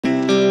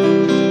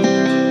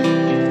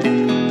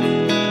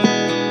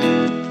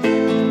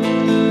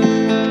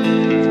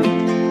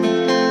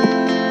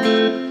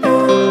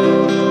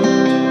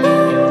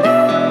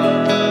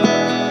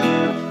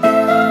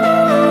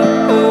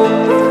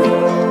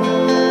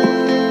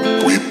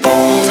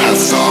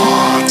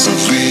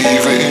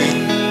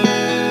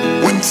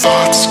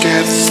thoughts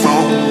get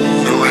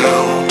thrown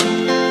around,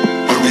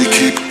 but we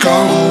keep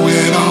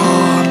going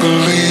on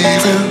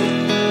believing,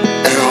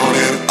 and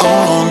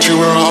on till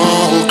we're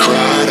all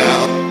cried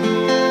out,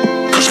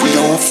 'cause we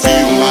don't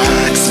feel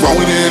like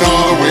throwing it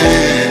all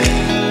away.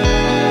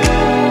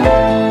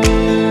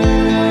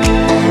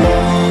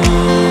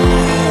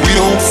 We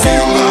don't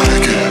feel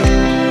like it.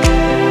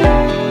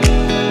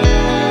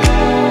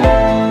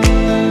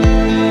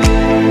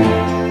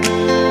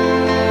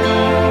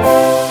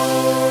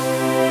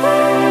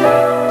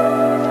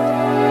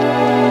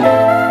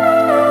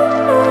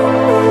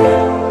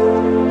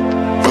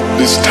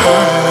 This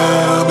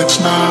time it's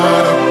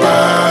not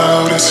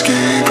about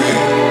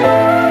escaping.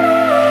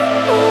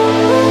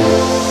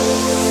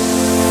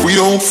 We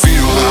don't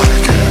feel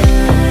like it.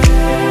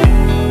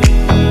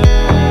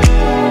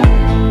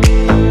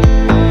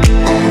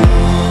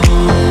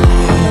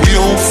 We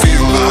don't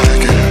feel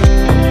like it.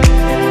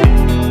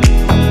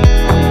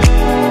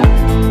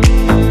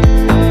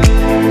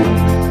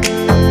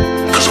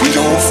 'Cause we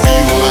don't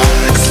feel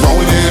like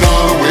throwing it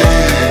all away.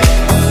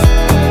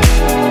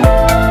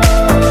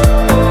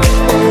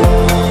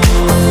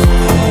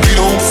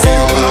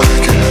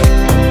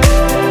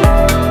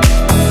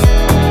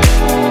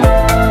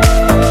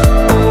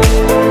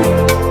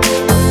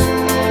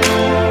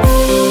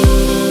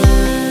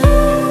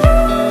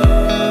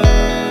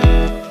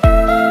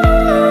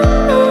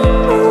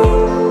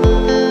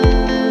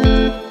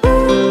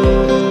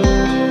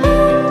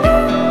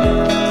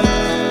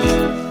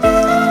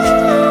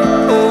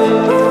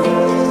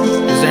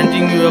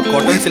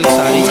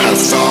 Cotton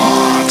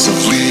silk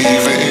saree,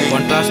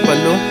 contrast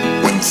pallu,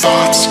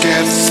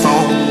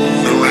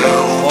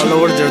 all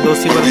over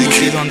Jardosi work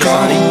booties on the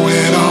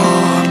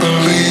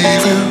saree,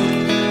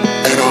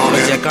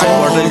 the jacquard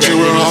border in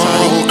the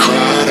saree,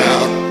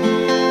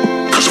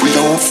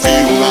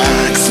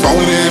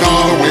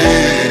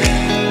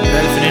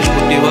 well finished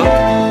booty work,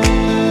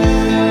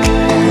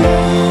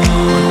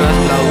 contrast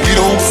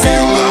blouse,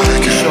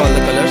 show all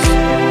the colors,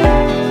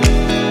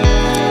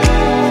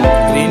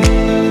 green,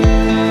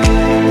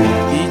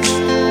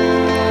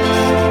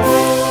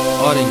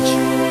 orange.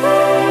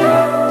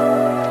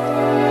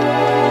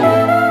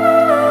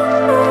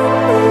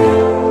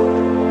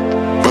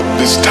 But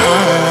this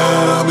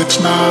time it's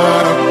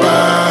not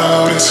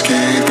about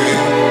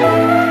escaping.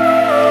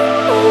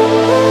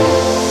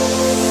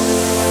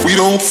 We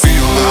don't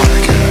feel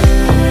like it.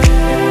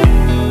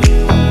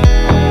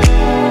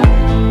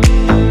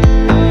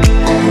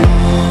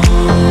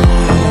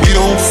 We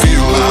don't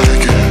feel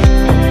like it.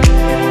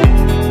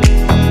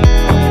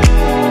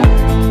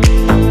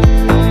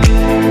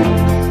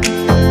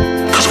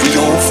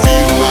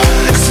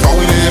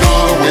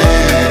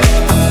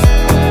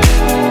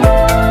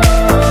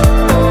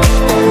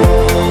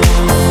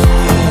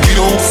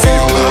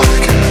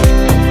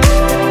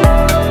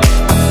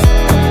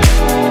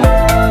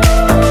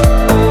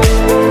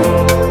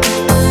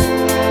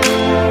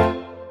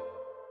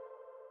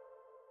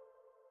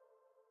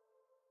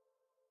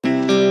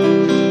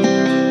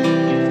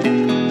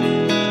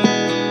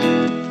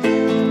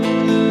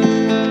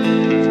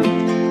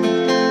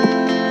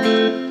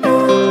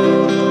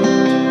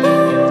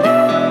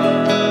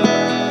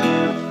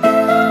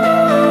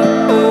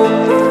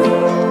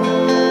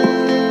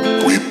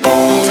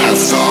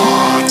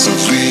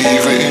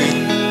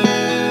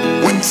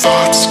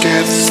 Thoughts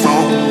get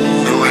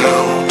thrown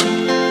around,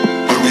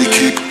 but we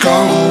keep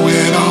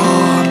going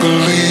on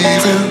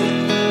believing,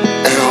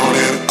 and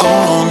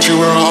on till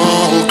we're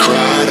all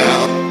cried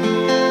out,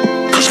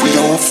 'cause we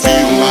don't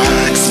feel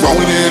like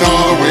throwing it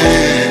all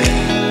away.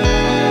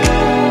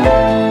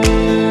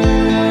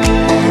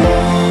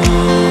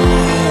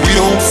 We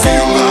don't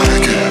feel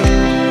like it.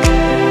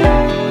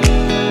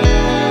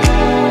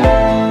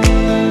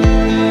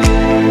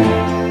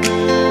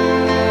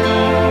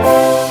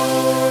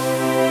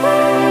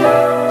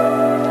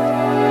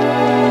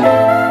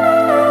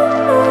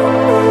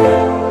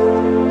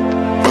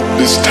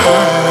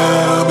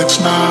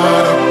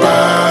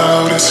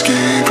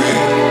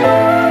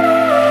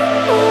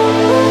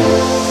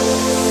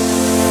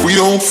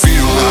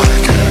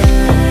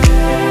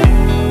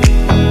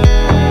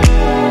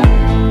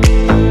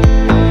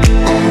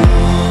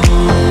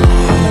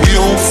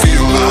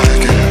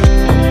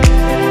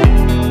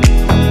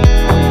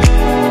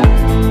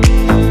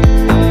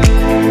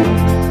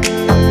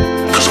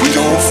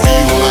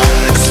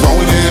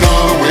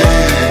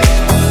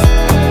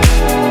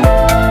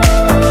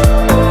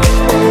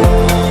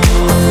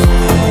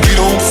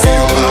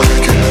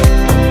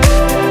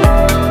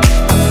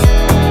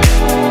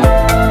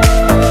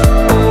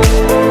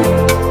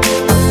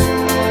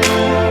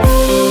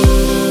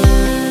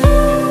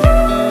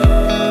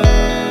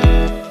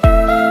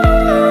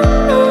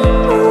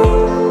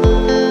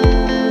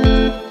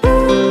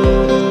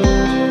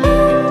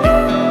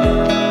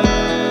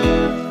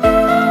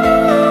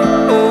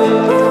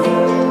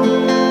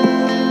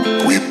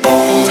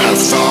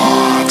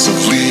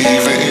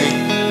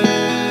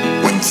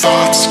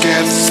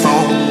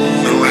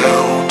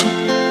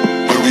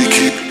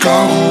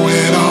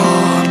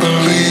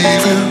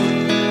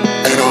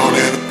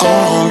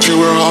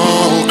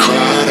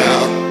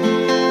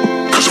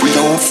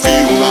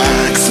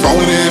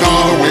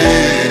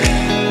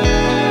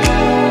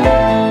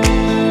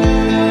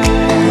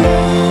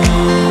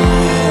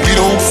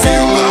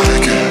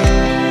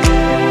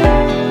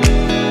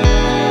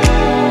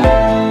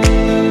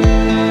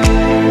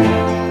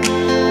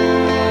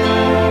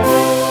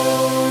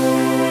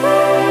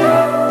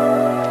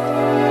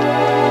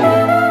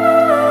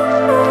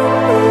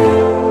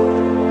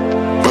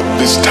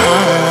 This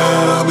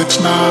time it's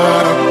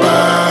not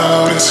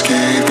about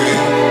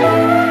escaping.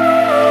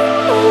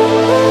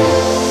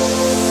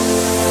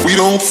 We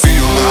don't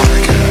feel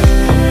like it.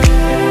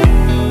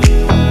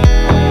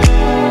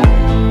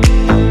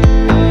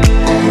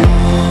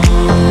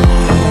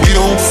 We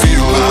don't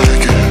feel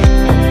like it.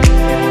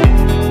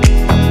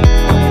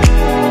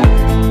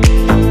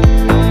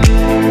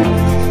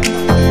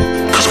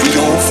 Cause we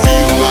don't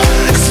feel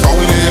like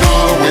throwing it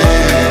all away.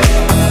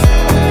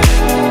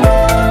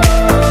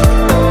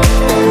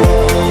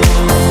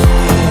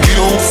 We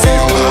don't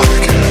feel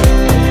like it.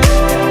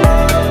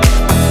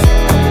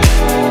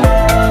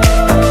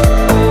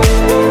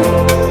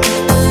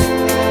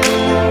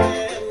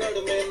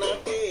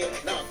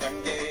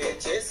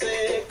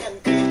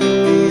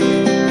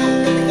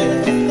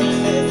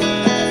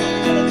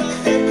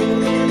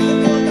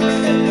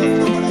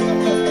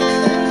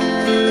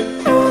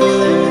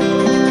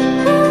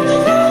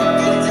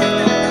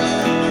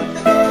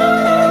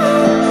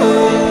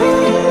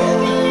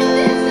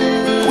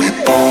 We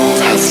both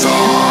have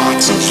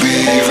thoughts of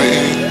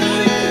leaving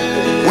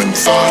when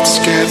thoughts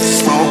get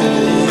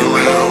thrown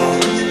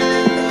around.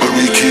 But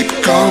we keep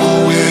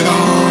going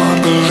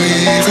on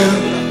believing,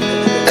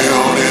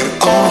 on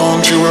and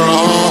on till we're